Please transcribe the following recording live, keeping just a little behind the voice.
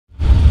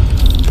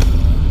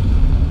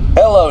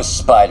Hello,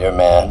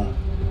 Spider-Man.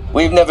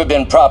 We've never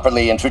been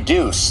properly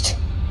introduced.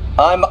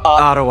 I'm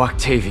Otto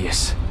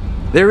Octavius.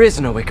 There is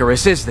no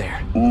Icarus, is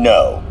there?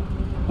 No.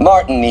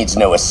 Martin needs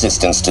no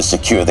assistance to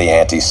secure the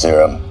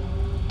anti-serum.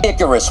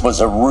 Icarus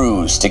was a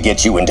ruse to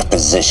get you into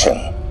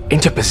position.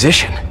 Into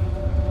position?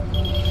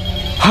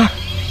 Huh?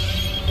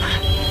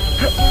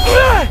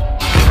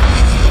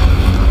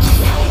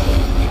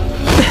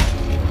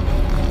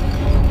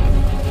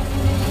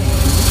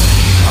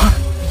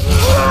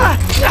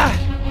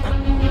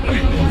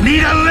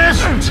 Need a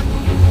lift?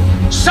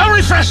 So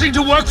refreshing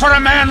to work for a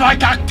man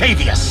like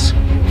Octavius.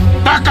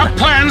 Backup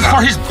plans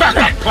for his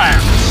backup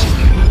plans.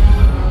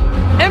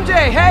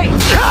 MJ, hey!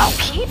 Oh,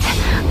 Pete?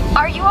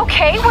 Are you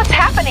okay? What's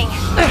happening?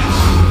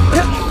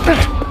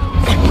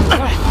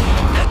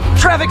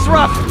 Traffic's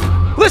rough.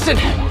 Listen,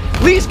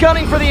 Lee's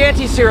gunning for the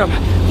anti-serum.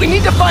 We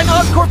need to find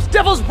Oscorp's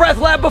Devil's Breath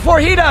lab before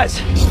he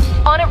does.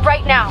 On it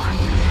right now.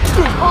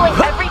 I'm pulling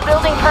every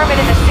building permit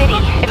in the city.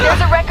 If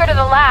there's a record of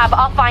the lab,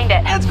 I'll find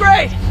it. That's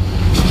great!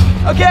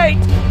 Okay,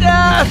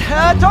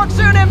 talk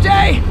soon,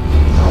 MJ!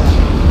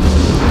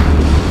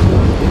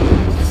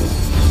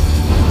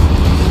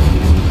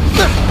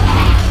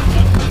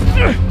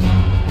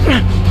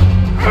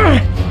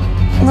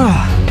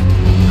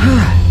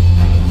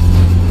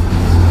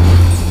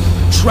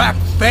 Trap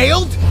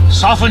failed?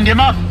 Softened him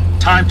up.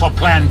 Time for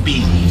plan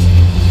B.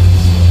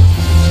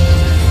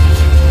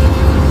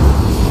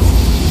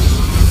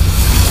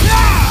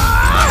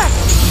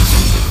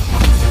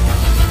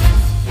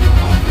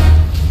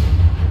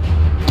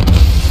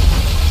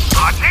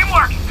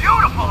 Teamwork's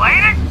beautiful,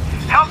 ain't it?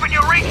 Helping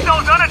you reach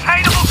those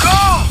unattainable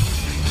goals!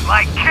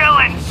 Like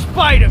killing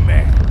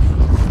Spiderman!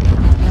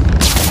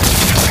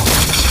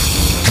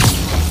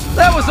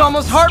 That was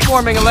almost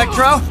heartwarming,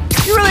 Electro.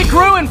 You really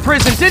grew in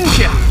prison, didn't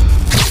you?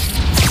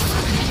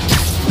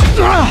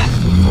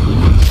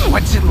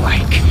 What's it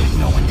like,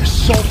 knowing you're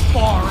so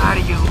far out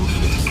of your league?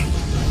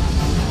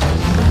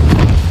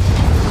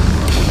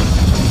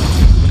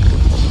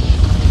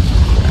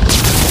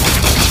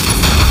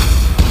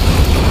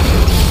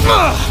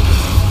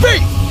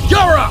 Pete,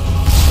 you're up!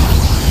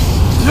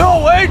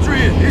 No,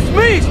 Adrian! It's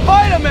me,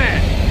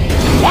 Spider-Man!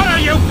 What are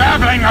you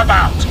babbling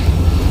about?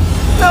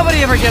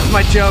 Nobody ever gets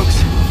my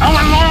jokes. Our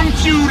long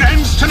feud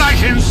ends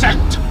tonight,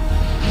 insect.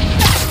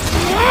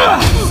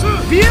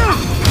 Phew!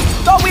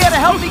 Thought we had a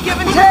healthy give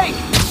and take.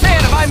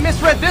 Man, have I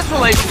misread this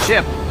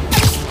relationship.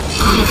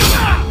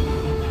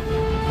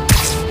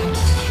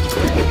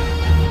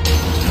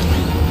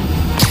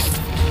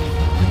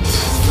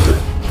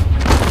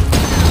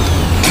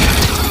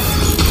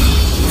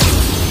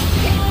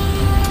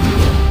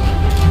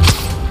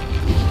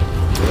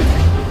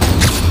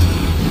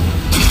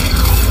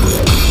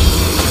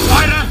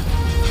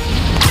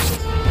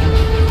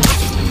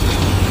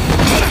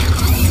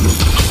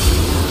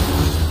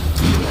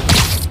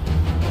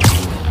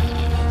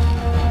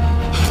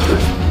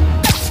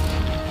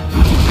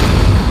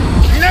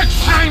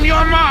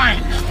 You're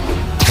mine!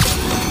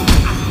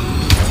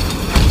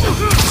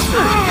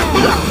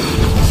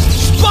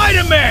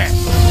 Spider-Man!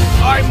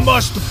 I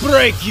must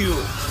break you!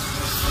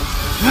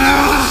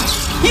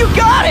 You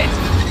got it!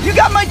 You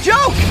got my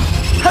joke!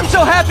 I'm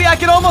so happy I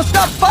can almost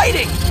stop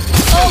fighting!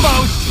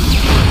 Almost!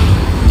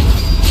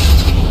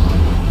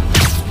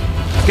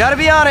 Gotta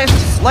be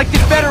honest, liked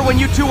it better when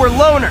you two were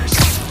loners.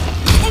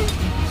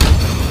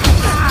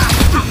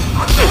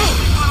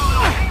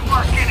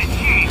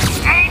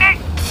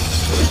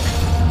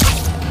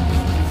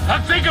 The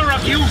vigor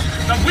of youth,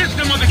 the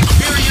wisdom of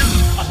experience,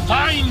 a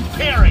fine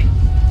pairing.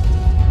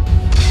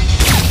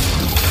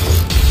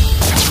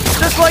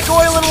 Just like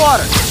oil and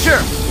water,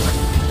 sure.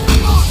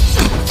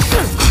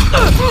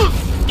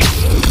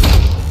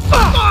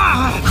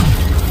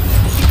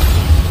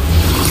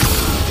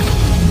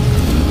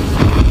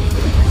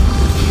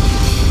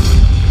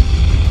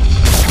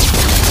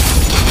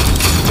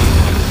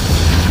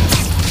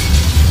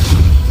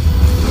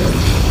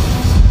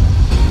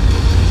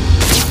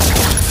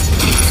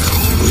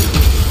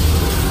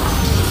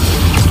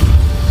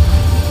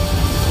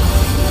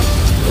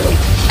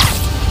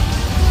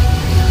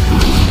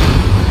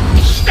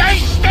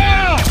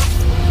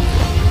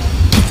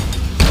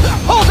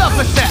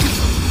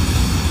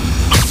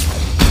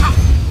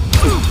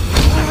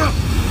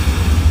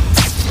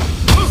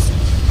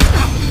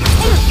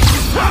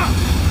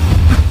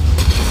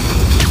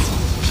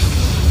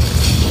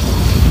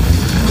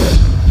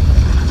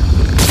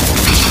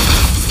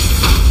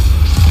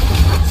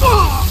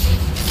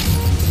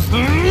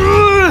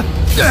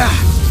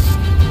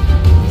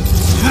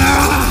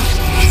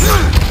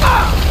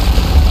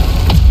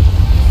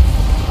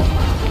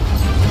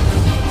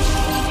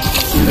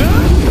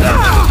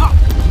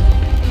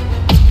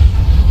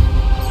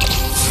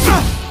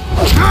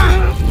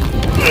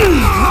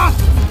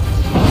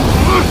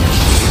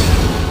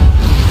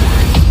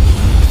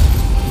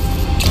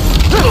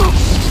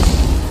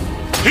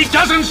 He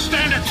doesn't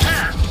stand a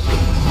chance!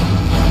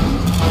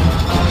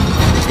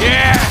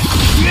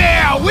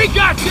 Yeah, we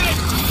got this!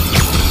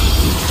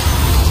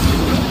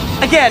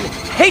 Again,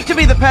 hate to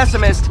be the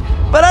pessimist,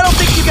 but I don't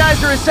think you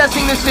guys are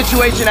assessing this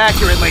situation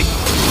accurately.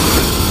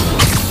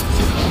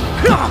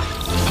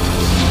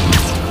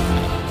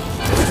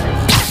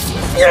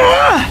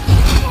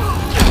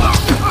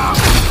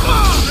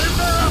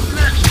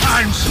 Next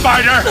time,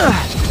 Spider!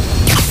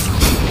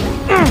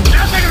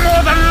 Nothing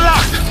more than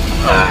luck!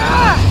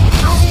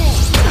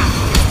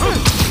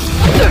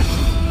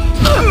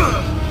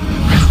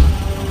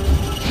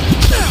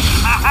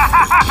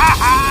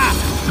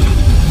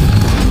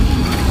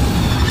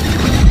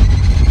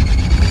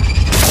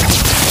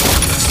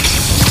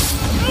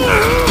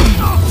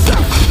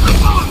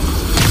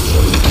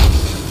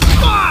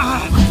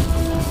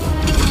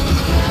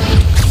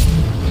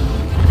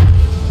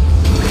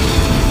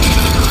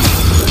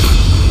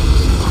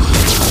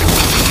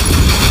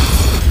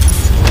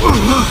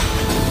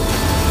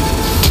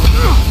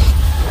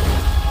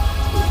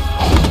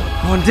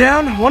 One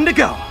down, one to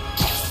go.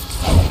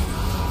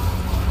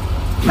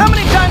 How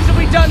many times have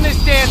we done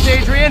this dance,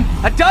 Adrian?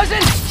 A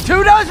dozen?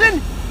 2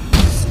 dozen?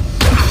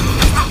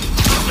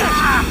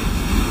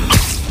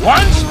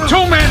 Once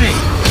too many!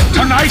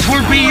 Tonight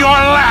will be your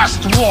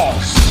last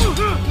waltz!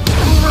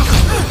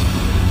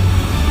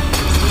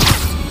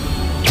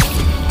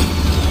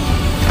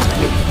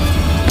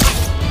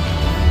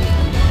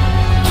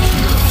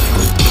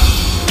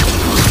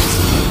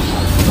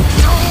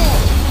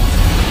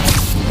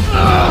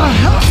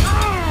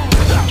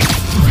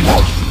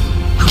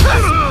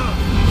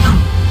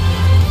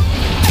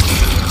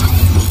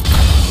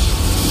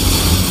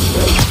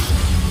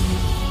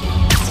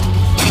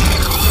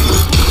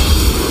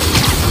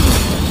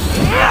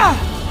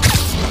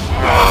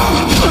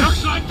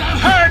 Looks like that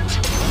hurt!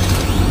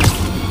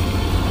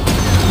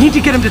 Need to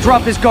get him to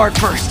drop his guard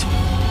first.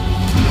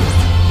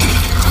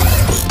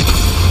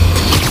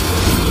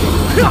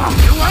 You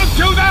won't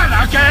do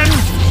that again!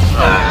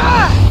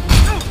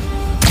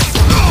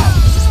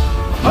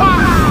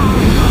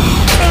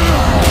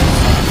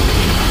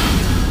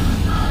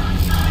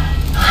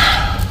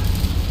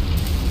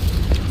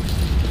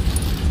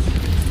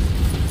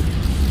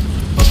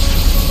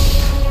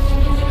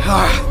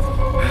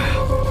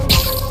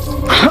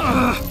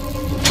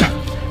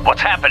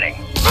 What's happening?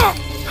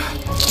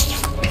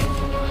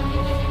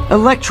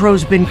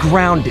 Electro's been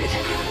grounded.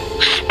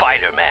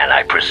 Spider-Man,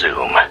 I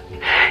presume.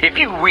 If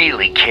you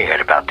really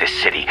cared about this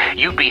city,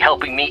 you'd be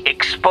helping me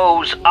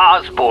expose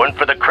Osborn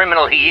for the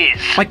criminal he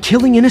is. By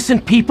killing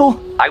innocent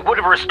people? I would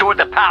have restored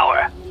the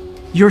power.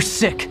 You're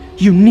sick.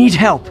 You need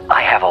help.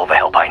 I have all the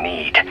help I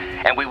need,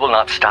 and we will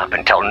not stop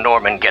until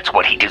Norman gets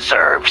what he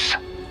deserves.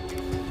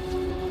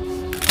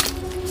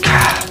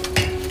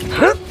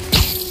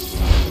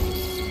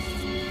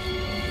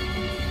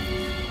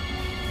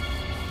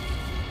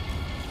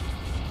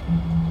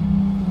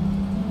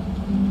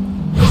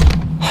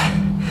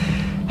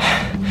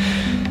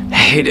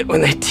 I hate it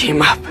when they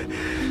team up.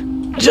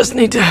 Just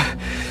need to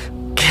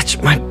catch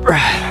my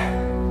breath.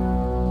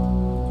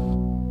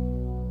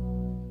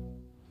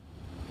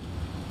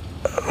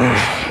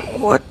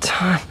 What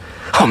time?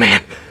 Oh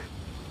man.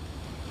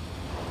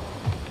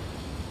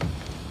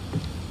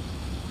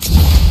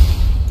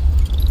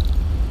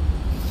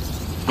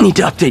 Need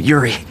to update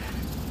Yuri.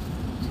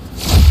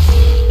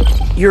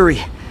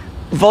 Yuri,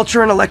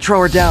 Vulture and Electro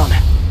are down.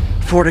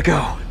 4 to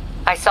go.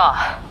 I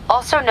saw.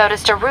 Also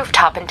noticed a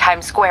rooftop in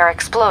Times Square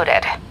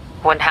exploded.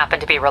 Wouldn't happen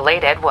to be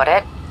related, would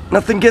it?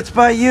 Nothing gets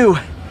by you.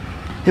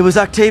 It was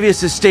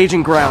Octavius'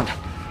 staging ground.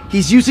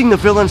 He's using the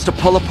villains to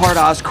pull apart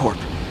Oscorp.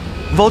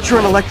 Vulture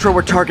and Electro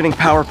were targeting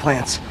power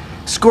plants.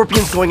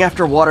 Scorpion's going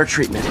after water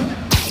treatment.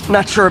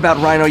 Not sure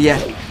about Rhino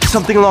yet.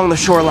 Something along the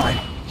shoreline.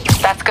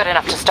 That's good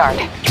enough to start.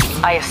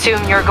 I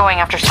assume you're going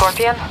after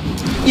Scorpion?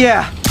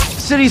 Yeah,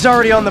 city's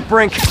already on the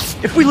brink.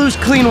 If we lose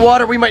clean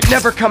water, we might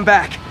never come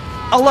back.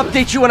 I'll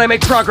update you when I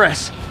make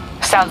progress.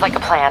 Sounds like a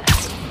plan.